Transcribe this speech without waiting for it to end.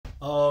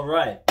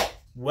Alright,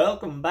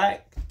 welcome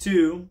back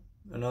to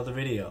another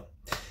video.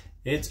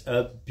 It's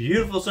a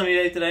beautiful sunny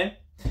day today,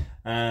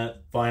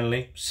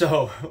 finally.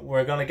 So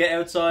we're gonna get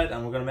outside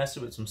and we're gonna mess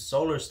with some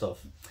solar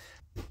stuff.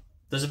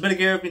 There's a bit of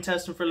gear I've been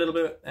testing for a little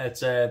bit. It's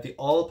the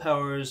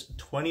ALLPOWERS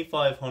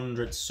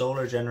 2500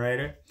 Solar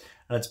Generator,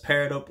 and it's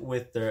paired up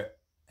with their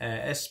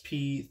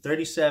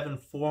SP37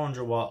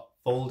 400 watt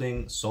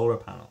folding solar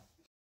panel.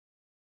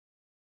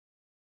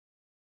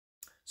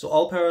 So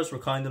ALLPOWERS were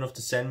kind enough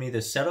to send me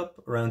this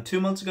setup around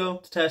 2 months ago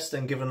to test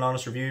and give an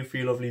honest review for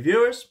you lovely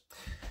viewers.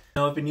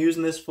 Now I've been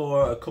using this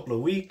for a couple of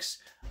weeks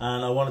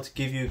and I wanted to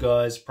give you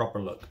guys a proper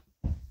look.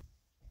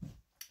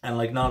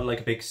 And not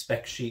like a big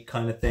spec sheet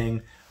kind of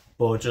thing,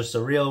 but just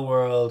a real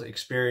world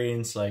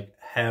experience, like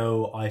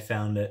how I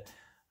found it,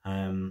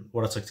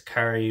 what it's like to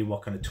carry,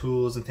 what kind of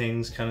tools and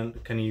things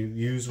can you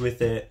use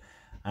with it,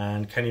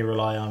 and can you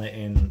rely on it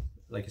in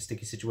like a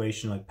sticky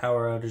situation like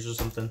power outage or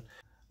something.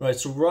 Right,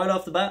 so right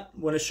off the bat,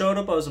 when it showed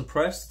up, I was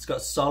impressed. It's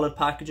got solid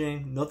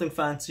packaging, nothing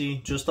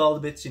fancy, just all the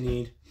bits you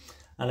need.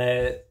 And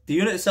the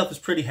unit itself is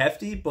pretty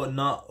hefty, but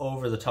not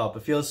over the top.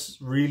 It feels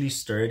really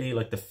sturdy,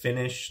 like the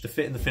finish, the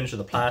fit and the finish of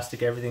the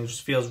plastic, everything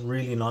just feels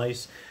really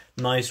nice.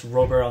 Nice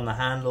rubber on the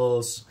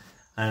handles.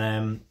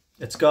 And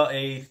it's got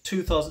a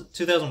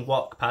 2000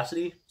 watt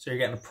capacity, so you're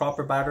getting a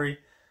proper battery.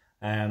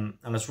 And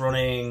it's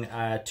running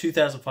a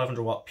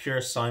 2500 watt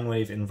pure sine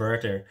wave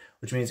inverter,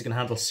 which means it can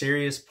handle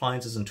serious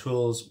appliances and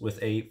tools with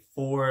a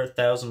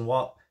 4000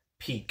 watt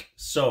peak.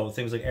 So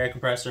things like air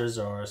compressors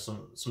or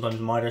sometimes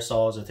miter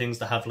saws or things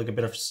that have like a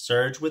bit of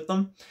surge with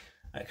them,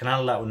 it can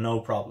handle that with no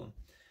problem.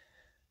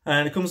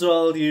 And it comes with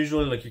all the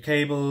usual, like your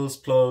cables,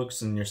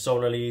 plugs, and your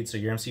solar leads, so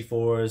your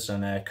MC4s,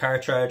 and car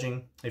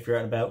charging if you're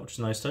out and about, which is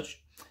a nice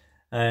touch.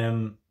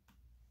 And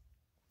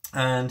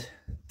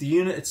the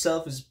unit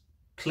itself is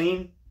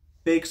clean.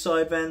 Big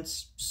side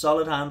vents,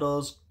 solid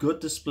handles, good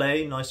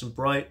display, nice and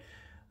bright,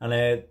 and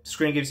the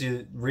screen gives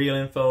you real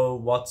info,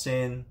 what's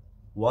in,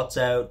 what's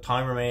out,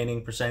 time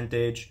remaining,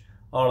 percentage,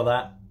 all of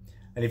that.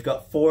 And you've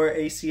got 4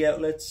 AC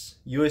outlets,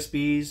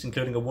 USBs,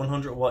 including a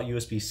 100 watt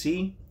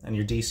USB-C, and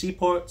your DC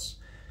ports.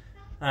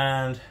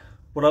 And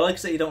what I like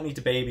is that you don't need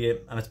to baby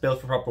it, and it's built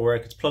for proper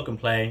work. It's plug and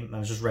play, and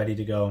it's just ready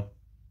to go.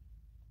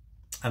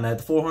 And the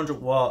 400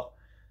 watt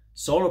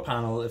solar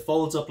panel, it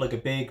folds up like a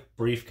big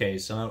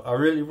briefcase, and I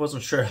really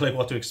wasn't sure like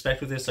what to expect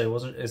with this.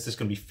 Is this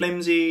going to be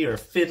flimsy or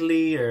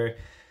fiddly or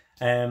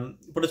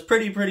but it's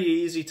pretty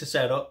easy to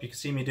set up. You can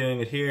see me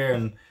doing it here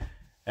and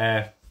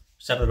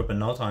set it up in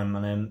no time.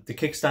 And then the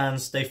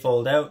kickstands, they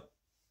fold out,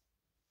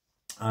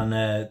 and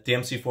the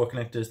MC4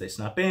 connectors, they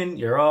snap in,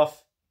 you're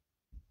off.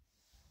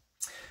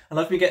 And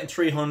I've been getting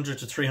 300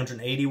 to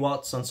 380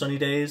 watts on sunny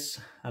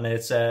days, and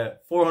it's a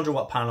 400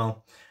 watt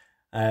panel.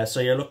 So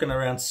you're looking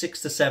around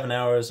 6 to 7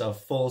 hours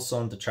of full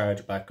sun to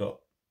charge it back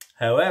up.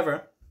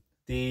 However,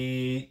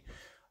 the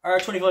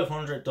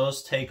R2500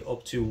 does take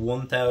up to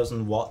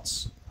 1000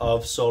 watts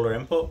of solar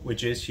input,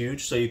 which is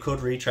huge. So you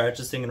could recharge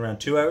this thing in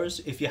around 2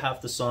 hours if you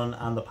have the sun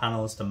and the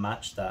panels to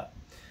match that.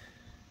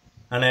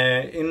 And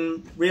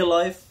in real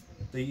life,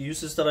 the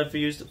uses that I've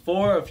used it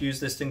for, I've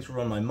used this thing to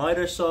run my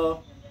miter saw,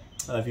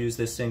 I've used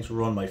this thing to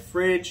run my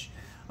fridge,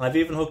 and I've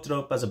even hooked it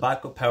up as a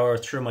backup power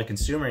through my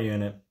consumer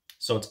unit.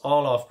 So it's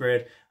all off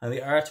grid, and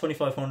the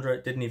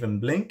R2500 didn't even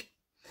blink.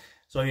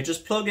 So you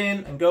just plug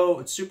in and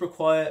go, it's super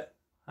quiet.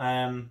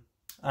 And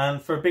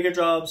for bigger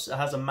jobs, it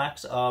has a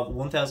max of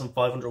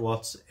 1500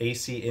 watts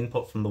AC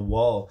input from the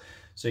wall.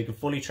 So you can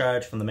fully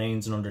charge from the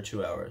mains in under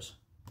 2 hours.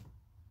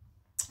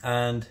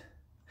 And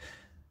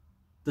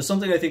there's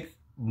something I think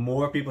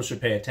more people should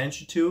pay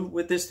attention to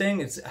with this thing.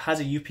 It has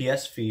a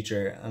UPS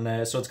feature,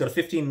 and so it's got a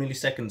 15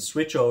 millisecond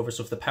switch over.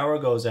 So if the power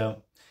goes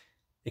out,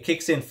 it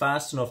kicks in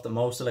fast enough that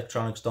most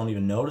electronics don't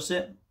even notice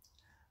it.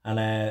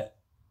 And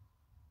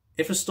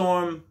if a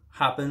storm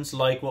happens,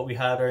 like what we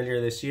had earlier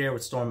this year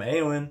with Storm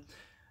Éowyn,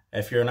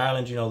 if you're in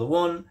Ireland, you know the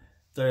one,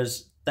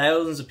 there's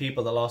thousands of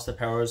people that lost their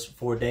powers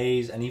for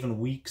days and even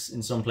weeks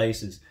in some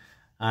places.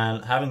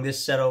 And having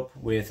this set up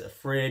with a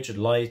fridge,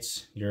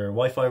 lights, your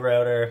Wi-Fi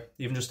router,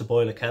 even just to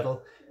boil a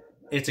kettle,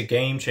 it's a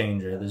game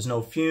changer. There's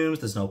no fumes,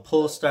 there's no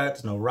pull start,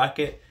 there's no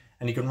racket,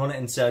 and you can run it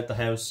inside the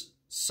house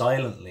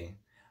silently.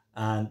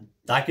 And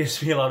that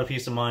gives me a lot of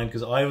peace of mind,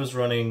 because I was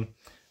running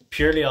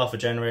purely off a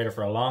generator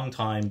for a long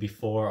time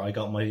before I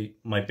got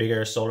my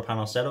bigger solar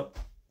panel setup.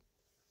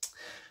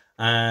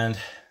 And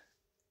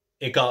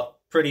it got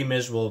pretty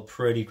miserable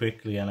pretty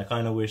quickly, and I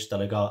kind of wish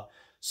that I got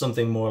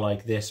something more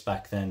like this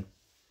back then.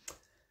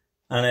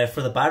 And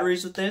for the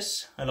batteries with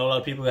this, I know a lot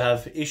of people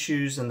have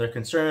issues and they're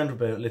concerned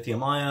about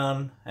lithium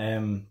ion,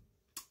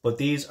 but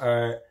these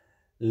are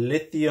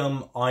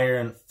lithium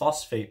iron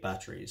phosphate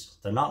batteries.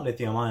 They're not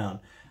lithium ion.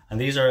 And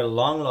these are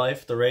long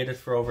life. They're rated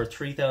for over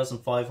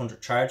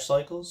 3,500 charge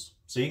cycles.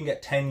 So you can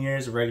get 10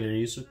 years of regular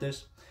use with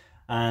this.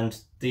 And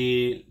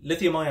the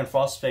lithium iron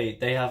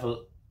phosphate, they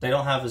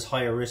don't have as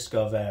high a risk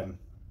of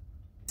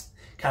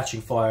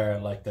catching fire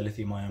like the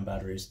lithium ion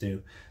batteries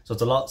do. So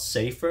it's a lot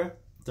safer.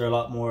 They're a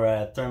lot more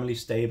thermally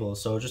stable.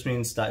 So it just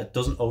means that it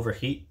doesn't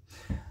overheat.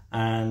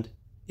 And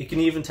it can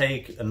even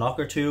take a knock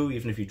or two,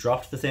 even if you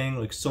dropped the thing.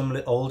 Like some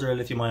older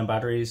lithium-ion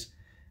batteries,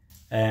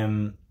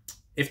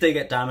 if they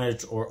get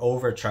damaged or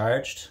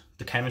overcharged,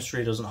 the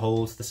chemistry doesn't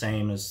hold the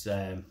same as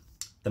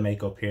the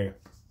makeup here.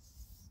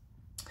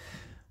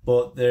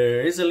 But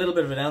there is a little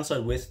bit of a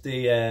downside with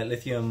the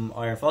lithium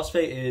iron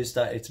phosphate, is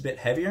that it's a bit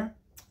heavier,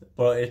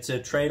 but it's a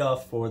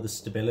trade-off for the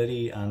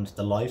stability and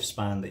the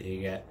lifespan that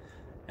you get.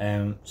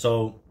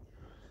 So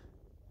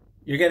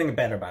you're getting a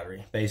better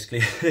battery,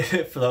 basically,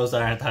 for those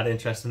that aren't that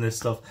interested in this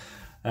stuff.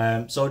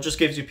 So it just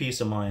gives you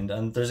peace of mind.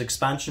 And there's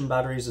expansion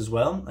batteries as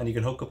well, and you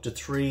can hook up to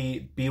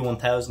 3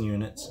 B1000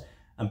 units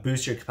and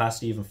boost your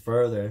capacity even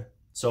further.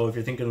 So if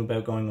you're thinking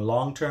about going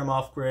long-term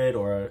off-grid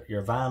or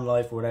your van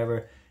life or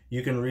whatever,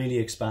 you can really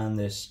expand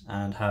this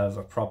and have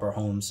a proper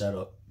home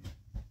setup.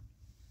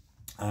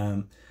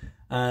 And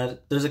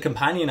there's a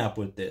companion app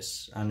with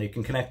this, and it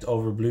can connect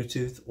over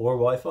Bluetooth or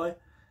Wi-Fi.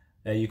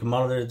 You can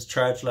monitor the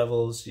charge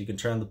levels, you can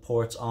turn the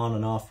ports on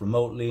and off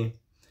remotely,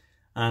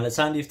 and it's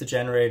handy if the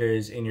generator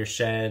is in your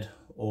shed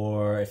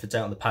or if it's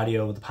out on the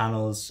patio with the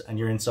panels and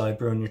you're inside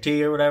brewing your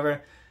tea or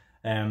whatever.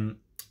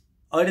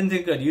 I didn't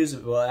think I'd use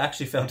it, but I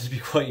actually found it to be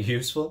quite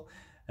useful,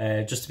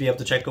 just to be able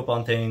to check up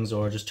on things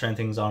or just turn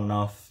things on and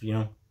off, you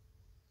know,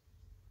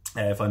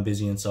 if I'm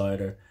busy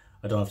inside or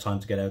I don't have time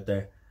to get out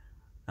there.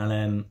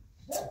 And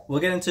we'll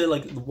get into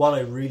like what I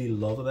really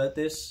love about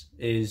this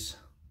is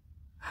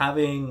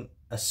having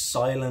a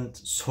silent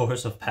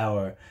source of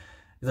power.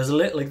 There's a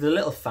little, like the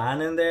little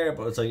fan in there,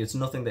 but it's like, it's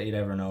nothing that you'd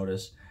ever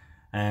notice.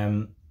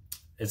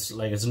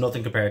 It's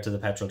nothing compared to the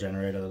petrol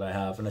generator that I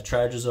have, and it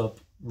charges up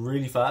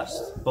really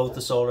fast, both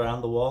the solar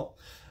and the wall.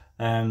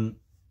 And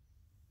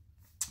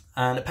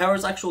it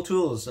powers actual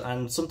tools,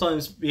 and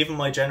sometimes even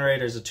my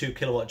generator is a 2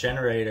 kilowatt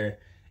generator.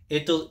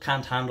 It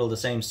can't handle the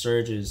same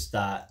surges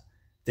that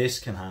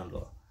this can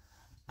handle,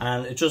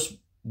 and it just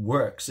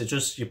works. It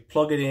just, you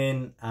plug it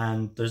in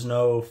and there's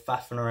no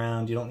faffing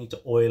around. You don't need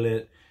to oil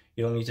it,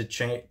 you don't need to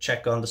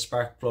check on the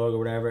spark plug or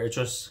whatever. It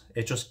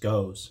just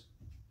goes.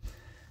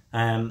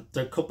 There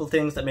are a couple of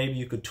things that maybe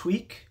you could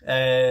tweak,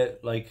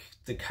 like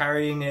the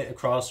carrying it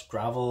across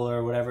gravel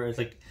or whatever. It's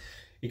like,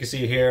 you can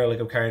see here, like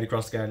I'm carrying it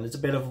across the garden. It's a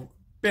bit of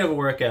a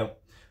workout,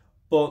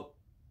 but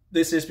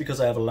this is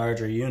because I have a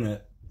larger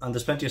unit, and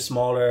there's plenty of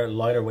smaller,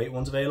 lighter weight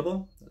ones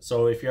available.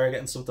 So if you are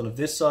getting something of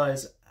this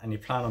size and you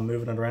plan on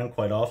moving it around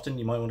quite often,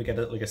 you might want to get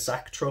it like a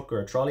sack truck or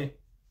a trolley.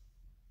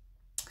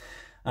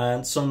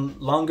 And some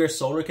longer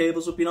solar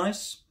cables would be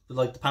nice.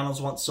 Like the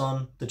panels want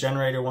sun, the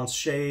generator wants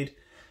shade,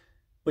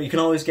 but you can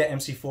always get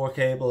MC4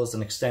 cables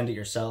and extend it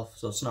yourself,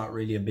 so it's not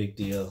really a big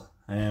deal.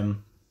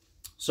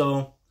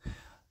 So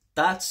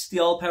that's the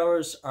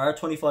ALLPOWERS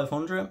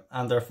R2500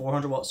 and their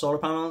 400 watt solar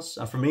panels.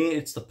 And for me,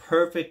 it's the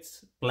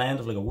perfect blend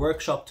of like a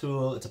workshop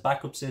tool, it's a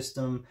backup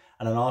system,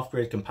 and an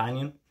off-grid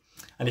companion.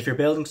 And if you're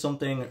building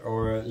something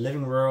or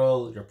living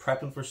rural, you're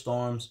prepping for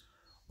storms,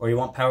 or you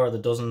want power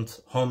that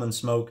doesn't hum and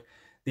smoke,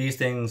 these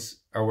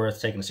things are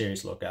worth taking a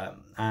serious look at.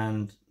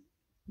 And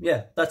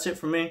yeah, that's it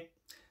from me.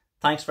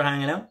 Thanks for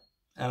hanging out,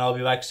 and I'll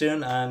be back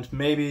soon, and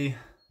maybe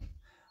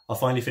I'll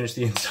finally finish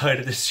the inside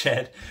of this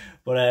shed.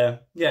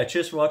 But yeah,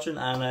 cheers for watching,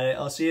 and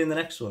I'll see you in the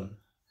next one.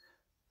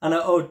 And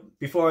oh,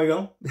 before I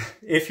go,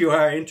 if you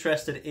are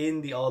interested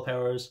in the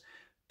ALLPOWERS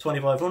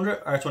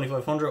 2500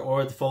 R2500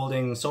 or the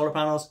folding solar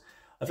panels,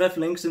 I've left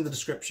links in the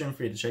description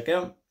for you to check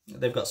out.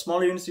 They've got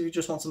smaller units if you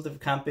just want something for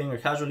camping or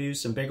casual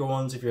use, and bigger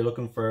ones if you're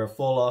looking for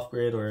full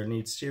off-grid or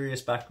need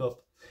serious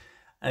backup.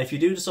 And if you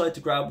do decide to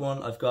grab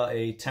one, I've got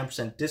a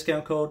 10%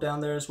 discount code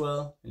down there as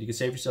well, and you can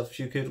save yourself a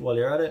few quid while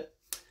you're at it.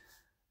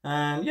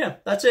 And yeah,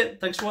 that's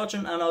it. Thanks for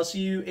watching, and I'll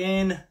see you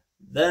in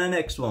the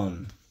next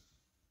one.